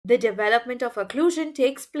The development of occlusion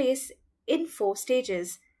takes place in 4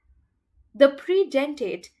 stages: the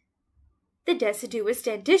predentate, the deciduous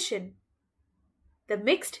dentition, the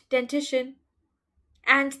mixed dentition,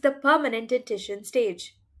 and the permanent dentition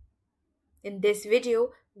stage. In this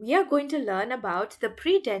video, we are going to learn about the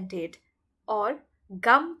predentate or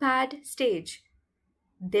gum pad stage.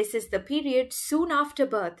 This is the period soon after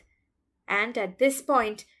birth, and at this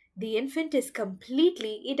point, the infant is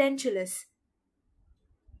completely edentulous.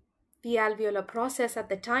 The alveolar process at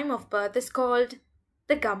the time of birth is called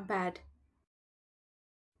the gum pad.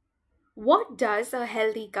 What does a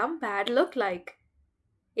healthy gum pad look like?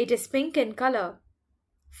 It is pink in color,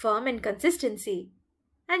 firm in consistency,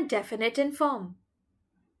 and definite in form.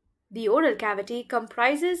 The oral cavity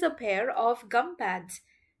comprises a pair of gum pads,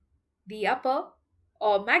 the upper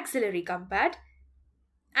or maxillary gum pad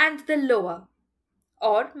and the lower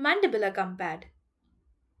or mandibular gum pad.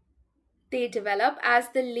 They develop as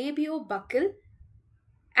the labiobuccal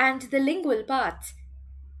and the lingual parts,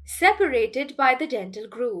 separated by the dental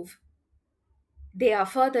groove. They are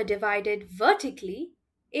further divided vertically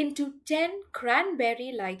into 10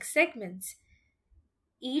 cranberry-like segments,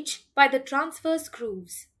 each by the transverse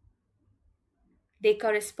grooves. They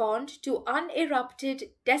correspond to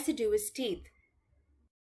unerupted deciduous teeth.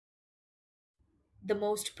 The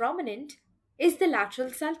most prominent is the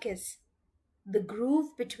lateral sulcus, the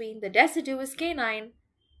groove between the deciduous canine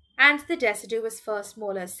and the deciduous first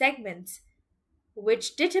molar segments,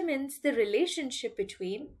 which determines the relationship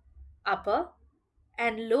between upper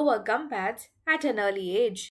and lower gum pads at an early age.